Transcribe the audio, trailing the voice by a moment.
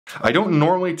I don't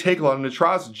normally take a lot of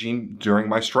nitrosigine during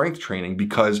my strength training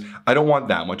because I don't want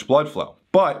that much blood flow.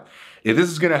 But if this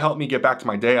is going to help me get back to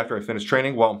my day after I finish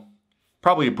training, well,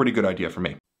 probably a pretty good idea for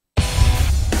me.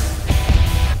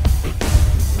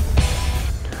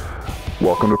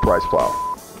 Welcome to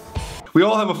PricePlow. We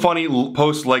all have a funny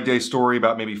post-leg day story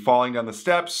about maybe falling down the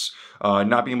steps,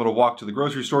 not being able to walk to the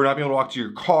grocery store, not being able to walk to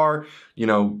your car,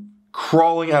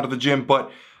 crawling out of the gym. But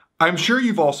I'm sure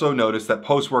you've also noticed that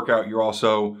post-workout, you're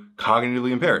also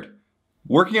cognitively impaired.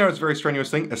 Working out is a very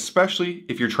strenuous thing, especially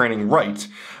if you're training right.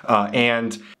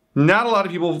 And not a lot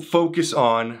of people focus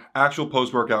on actual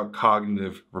post-workout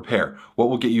cognitive repair,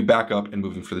 what will get you back up and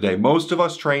moving for the day. Most of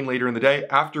us train later in the day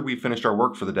after we've finished our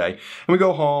work for the day, and we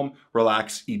go home,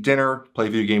 relax, eat dinner, play a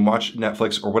video game, watch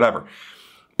Netflix, or whatever.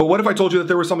 But what if I told you that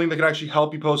there was something that could actually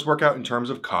help you post-workout in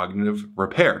terms of cognitive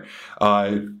repair?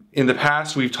 In the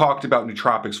past, we've talked about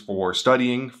nootropics for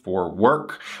studying, for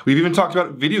work. We've even talked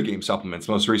about video game supplements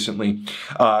most recently.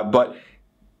 But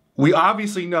we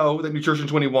obviously know that Nutrition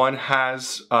 21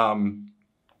 has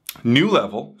New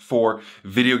Level for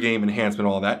video game enhancement,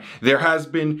 all that. There has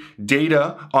been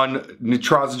data on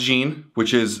Nitrosigine,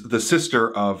 which is the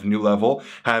sister of New Level,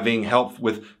 having helped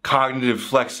with cognitive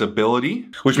flexibility,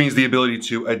 which means the ability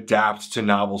to adapt to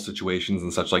novel situations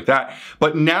and such like that.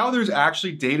 But now there's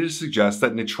actually data to suggest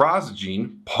that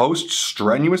Nitrosigine,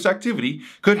 post-strenuous activity,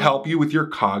 could help you with your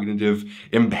cognitive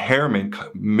impairment,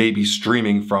 maybe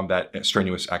streaming from that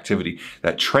strenuous activity,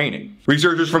 that training.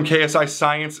 Researchers from KSI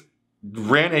Science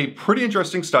ran a pretty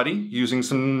interesting study using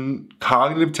some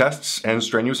cognitive tests and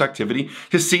strenuous activity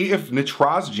to see if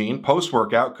Nitrosigine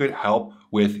post-workout could help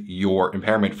with your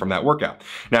impairment from that workout.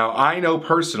 Now, I know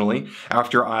personally,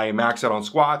 after I max out on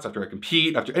squats, after I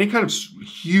compete, after any kind of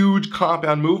huge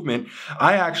compound movement,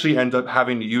 I actually end up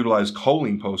having to utilize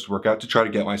choline post-workout to try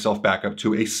to get myself back up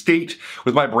to a state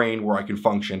with my brain where I can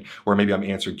function, where maybe I'm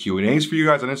answering Q&As for you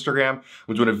guys on Instagram,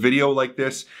 I'm doing a video like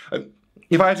this.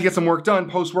 If I have to get some work done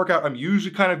post-workout, I'm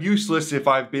usually kind of useless if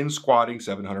I've been squatting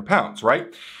 700 pounds, right?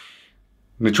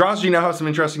 Nitrosigine now has some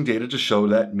interesting data to show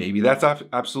that maybe that's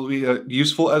absolutely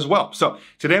useful as well. So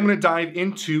today I'm going to dive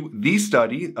into the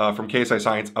study from KSI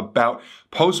Science about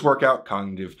post-workout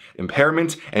cognitive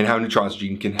impairment and how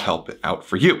Nitrosigine can help it out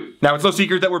for you. Now, it's no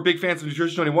secret that we're big fans of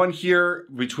Nutrition 21 here.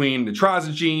 Between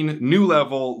Nitrosigine, New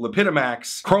Level,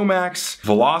 Lipidamax, Chromax,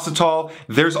 Velocitol,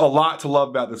 there's a lot to love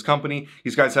about this company.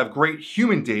 These guys have great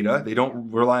human data. They don't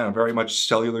rely on very much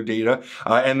cellular data.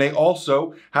 And they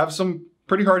also have some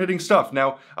pretty hard-hitting stuff.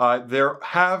 Now, there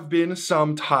have been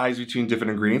some ties between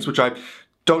different ingredients, which I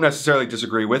don't necessarily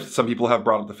disagree with. Some people have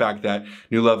brought up the fact that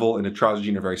New Level and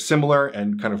Nitrosigine are very similar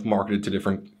and kind of marketed to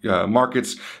different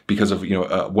markets because of,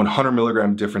 a 100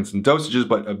 milligram difference in dosages,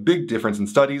 but a big difference in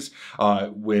studies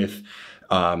with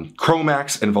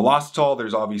Chromax and Velocitol.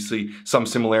 There's obviously some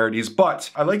similarities,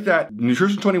 but I like that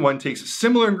Nutrition 21 takes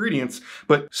similar ingredients,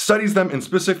 but studies them in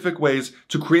specific ways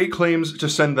to create claims to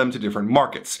send them to different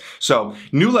markets. So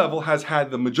New Level has had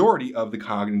the majority of the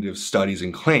cognitive studies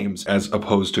and claims as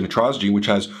opposed to Nitrosigine, which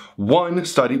has one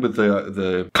study with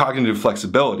the cognitive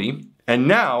flexibility. And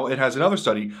now it has another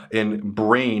study in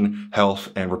brain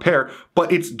health and repair,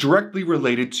 but it's directly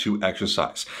related to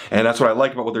exercise. And that's what I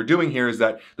like about what they're doing here is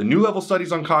that the New Level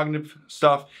studies on cognitive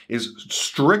stuff is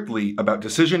strictly about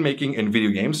decision-making in video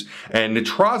games, and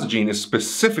Nitrosigine is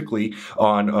specifically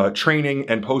on training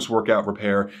and post-workout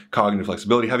repair, cognitive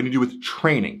flexibility, having to do with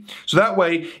training. So that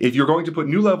way, if you're going to put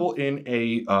New Level in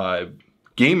a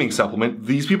gaming supplement,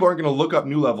 these people aren't going to look up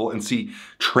New Level and see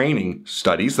training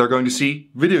studies. They're going to see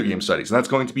video game studies, and that's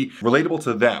going to be relatable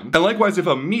to them. And likewise, if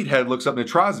a meathead looks up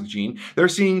Nitrosigine, they're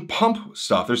seeing pump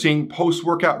stuff. They're seeing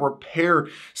post-workout repair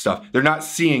stuff. They're not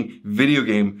seeing video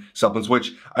game supplements,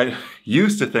 which I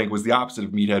used to think was the opposite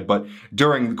of meathead, but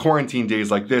during quarantine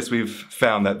days like this, we've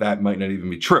found that that might not even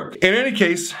be true. In any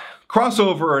case,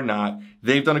 crossover or not,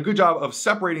 they've done a good job of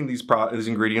separating these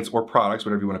ingredients or products,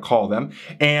 whatever you want to call them,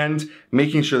 and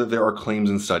making sure that there are claims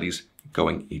and studies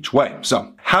going each way.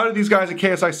 So how did these guys at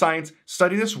KSI Science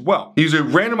study this? Well, they used a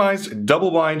randomized,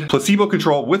 double-blind, placebo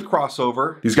control with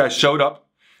crossover. These guys showed up.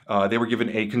 They were given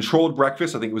a controlled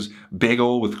breakfast. I think it was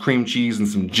bagel with cream cheese and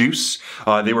some juice.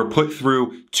 They were put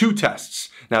through 2 tests.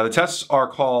 Now the tests are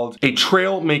called a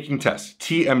trail making test.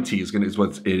 TMT is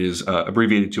what it is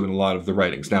abbreviated to in a lot of the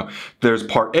writings. Now there's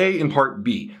part A and part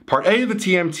B. Part A of the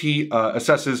TMT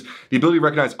assesses the ability to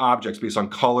recognize objects based on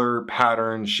color,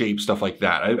 pattern, shape, stuff like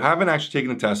that. I haven't actually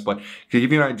taken the test, but to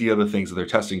give you an idea of the things that they're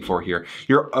testing for here,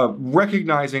 you're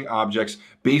recognizing objects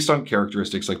based on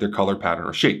characteristics like their color, pattern,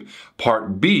 or shape.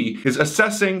 Part B is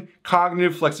assessing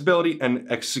cognitive flexibility and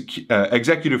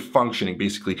executive functioning,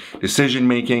 basically decision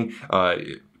making,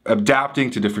 adapting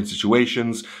to different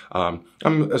situations. I'm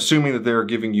assuming that they're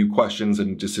giving you questions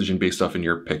and decision-based stuff and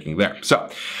you're picking there. So,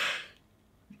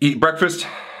 eat breakfast,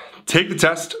 take the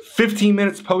test, 15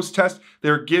 minutes post-test,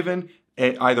 they're given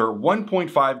either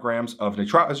 1.5 grams of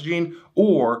nitrosigine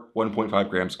or 1.5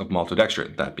 grams of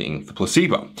maltodextrin, that being the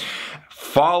placebo.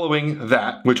 Following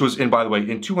that, which was in, by the way,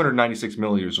 in 296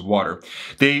 milliliters of water,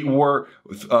 they were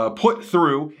put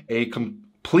through a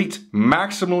complete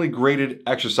maximally graded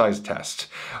exercise test.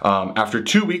 After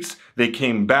 2 weeks, they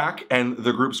came back and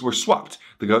the groups were swapped.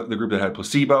 The group that had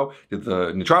placebo did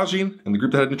the nitrosigine, and the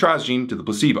group that had nitrosigine did the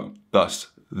placebo. Thus,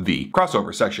 the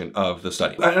crossover section of the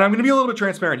study. And I'm gonna be a little bit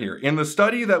transparent here. In the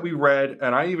study that we read,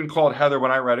 and I even called Heather when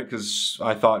I read it because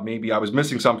I thought maybe I was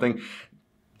missing something,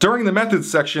 during the methods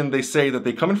section, they say that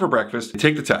they come in for breakfast, they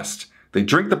take the test, they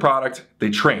drink the product,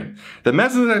 they train. The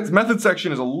method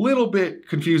section is a little bit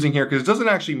confusing here because it doesn't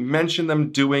actually mention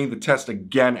them doing the test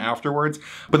again afterwards,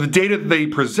 but the data that they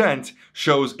present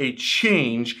shows a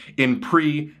change in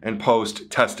pre and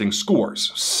post testing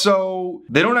scores. So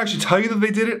they don't actually tell you that they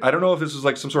did it. I don't know if this is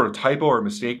like some sort of typo or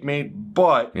mistake made,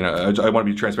 but you know, I want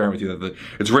to be transparent with you that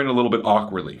it's written a little bit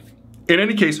awkwardly. In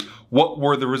any case, what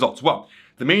were the results? Well,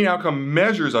 the main outcome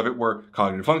measures of it were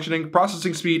cognitive functioning,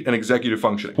 processing speed, and executive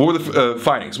functioning. What were the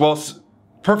findings? Well,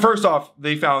 first off,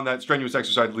 they found that strenuous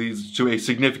exercise leads to a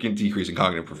significant decrease in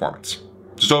cognitive performance.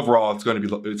 Just overall, it's going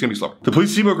to be slower. The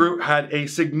placebo group had a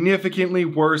significantly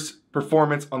worse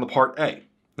performance on the part A.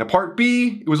 Now, part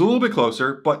B, it was a little bit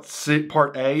closer, but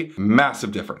part A,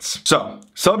 massive difference. So,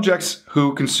 subjects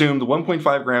who consumed the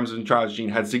 1.5 grams of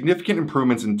nitrosigine had significant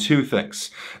improvements in two things: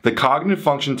 the cognitive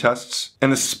function tests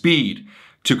and the speed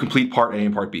to complete part A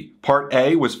and part B. Part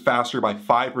A was faster by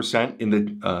 5% in the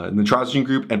nitrosigine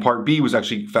group, and part B was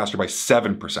actually faster by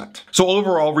 7%. So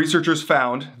overall, researchers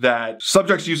found that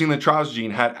subjects using nitrosigine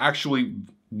had actually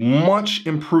much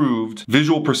improved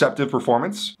visual perceptive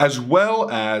performance, as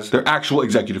well as their actual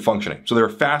executive functioning. So they were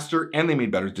faster and they made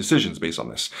better decisions based on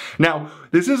this. Now,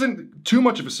 this isn't too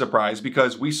much of a surprise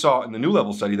because we saw in the New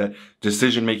Level study that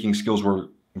decision-making skills were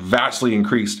vastly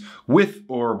increased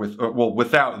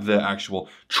without the actual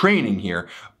training here.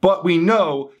 But we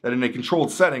know that in a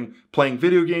controlled setting, playing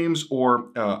video games or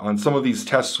on some of these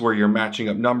tests where you're matching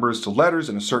up numbers to letters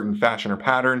in a certain fashion or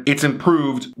pattern, it's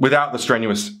improved without the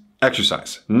strenuous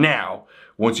exercise. Now,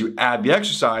 once you add the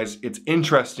exercise, it's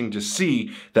interesting to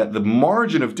see that the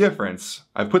margin of difference,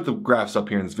 I've put the graphs up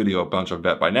here in this video a bunch, I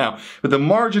bet by now, but the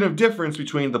margin of difference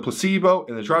between the placebo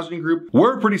and the nitrosigine group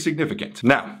were pretty significant.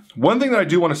 Now, one thing that I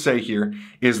do want to say here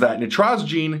is that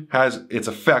nitrosigine has its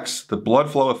effects, the blood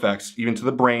flow effects, even to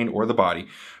the brain or the body,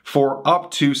 for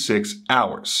up to 6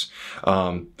 hours.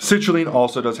 Citrulline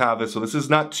also does have this, so this is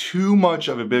not too much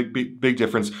of a big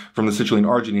difference from the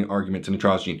citrulline-arginine argument to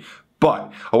nitrosigine.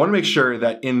 But I want to make sure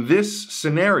that in this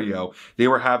scenario, they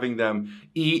were having them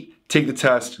eat, take the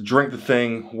test, drink the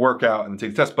thing, work out, and then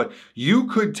take the test. But you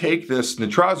could take this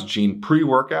nitrosigine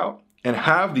pre-workout and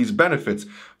have these benefits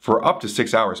for up to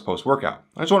 6 hours post-workout.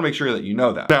 I just want to make sure that you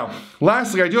know that. Now,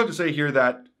 lastly, I do have to say here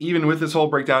that even with this whole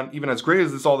breakdown, even as great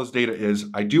as all this data is,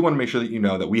 I do want to make sure that you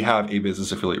know that we have a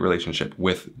business affiliate relationship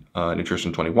with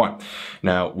Nutrition 21.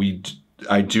 Now,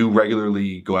 I do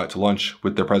regularly go out to lunch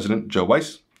with their president, Joe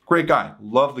Weiss. Great guy.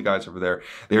 Love the guys over there.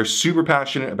 They are super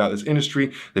passionate about this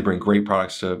industry. They bring great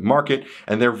products to market,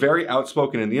 and they're very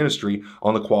outspoken in the industry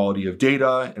on the quality of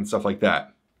data and stuff like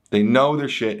that. They know their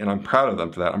shit, and I'm proud of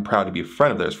them for that. I'm proud to be a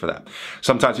friend of theirs for that.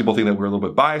 Sometimes people think that we're a little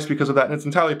bit biased because of that, and it's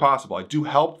entirely possible. I do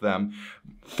help them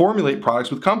formulate products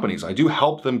with companies. I do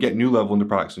help them get New Level into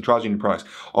products, nitrosigine into products,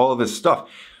 all of this stuff.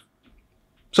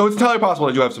 So it's entirely possible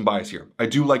I do have some bias here. I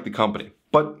do like the company,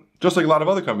 but just like a lot of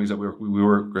other companies that we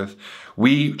work with,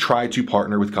 we try to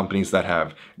partner with companies that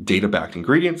have data-backed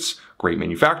ingredients, great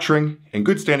manufacturing, and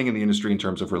good standing in the industry in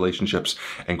terms of relationships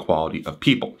and quality of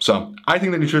people. So I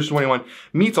think that Nutrition 21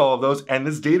 meets all of those, and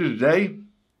this data today,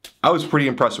 I was pretty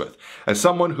impressed with. As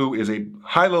someone who is a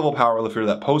high-level powerlifter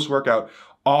that post-workout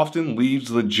often leaves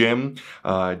the gym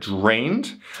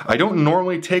drained, I don't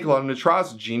normally take a lot of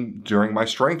nitrosigine during my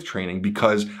strength training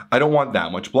because I don't want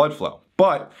that much blood flow.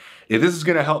 But if this is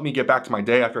going to help me get back to my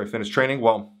day after I finish training,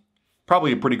 well,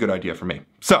 probably a pretty good idea for me.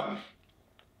 So,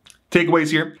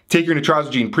 takeaways here: take your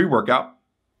nitrosigine pre-workout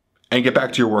and get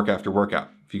back to your work after workout.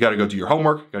 If you got to go do your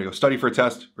homework, you got to go study for a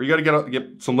test, or you got to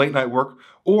get some late night work,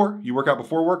 or you work out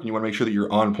before work and you want to make sure that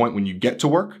you're on point when you get to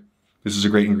work, this is a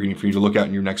great ingredient for you to look at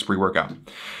in your next pre-workout.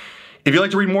 If you'd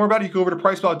like to read more about it, you can go over to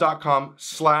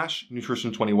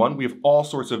PricePlow.com/nutrition21. We have all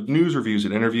sorts of news, reviews,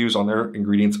 and interviews on their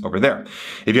ingredients over there.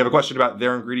 If you have a question about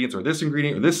their ingredients or this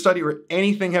ingredient or this study or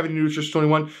anything having to do with Nutrition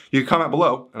 21, you can comment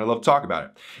below, and I'd love to talk about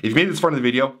it. If you made it this far in the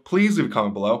video, please leave a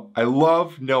comment below. I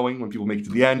love knowing when people make it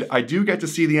to the end. I do get to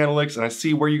see the analytics, and I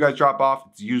see where you guys drop off.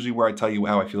 It's usually where I tell you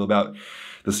how I feel about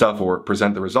the stuff or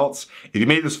present the results. If you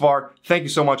made it this far, thank you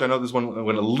so much. I know this one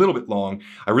went a little bit long.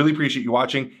 I really appreciate you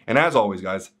watching. And as always,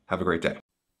 guys, have a great day.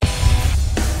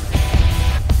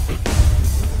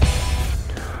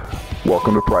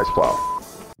 Welcome to PricePlow.